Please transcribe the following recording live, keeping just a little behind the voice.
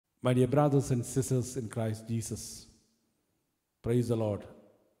My dear brothers and sisters in Christ Jesus, praise the Lord.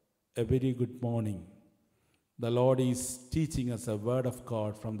 A very good morning. The Lord is teaching us a word of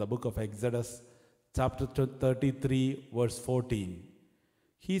God from the book of Exodus, chapter 33, verse 14.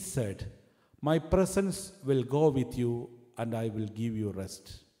 He said, "My presence will go with you and I will give you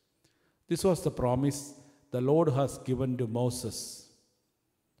rest." This was the promise the Lord has given to Moses.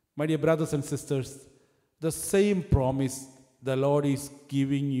 My dear brothers and sisters, the same promise the Lord is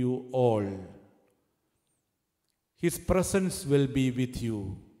giving you all. His presence will be with you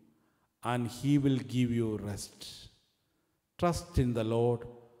and He will give you rest. Trust in the Lord,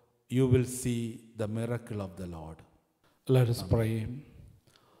 you will see the miracle of the Lord. Let us pray.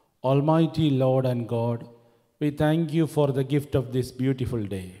 Almighty Lord and God, we thank you for the gift of this beautiful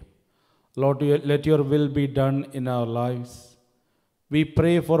day. Lord, let your will be done in our lives. We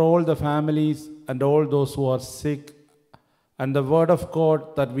pray for all the families and all those who are sick, and the word of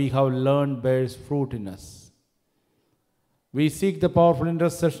God that we have learned bears fruit in us. We seek the powerful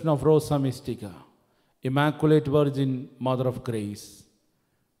intercession of Rosa Mystica, Immaculate Virgin, Mother of Grace.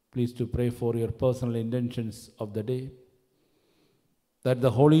 Please to pray for your personal intentions of the day, that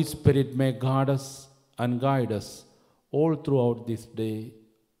the Holy Spirit may guard us and guide us all throughout this day.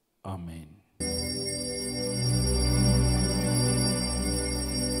 Amen.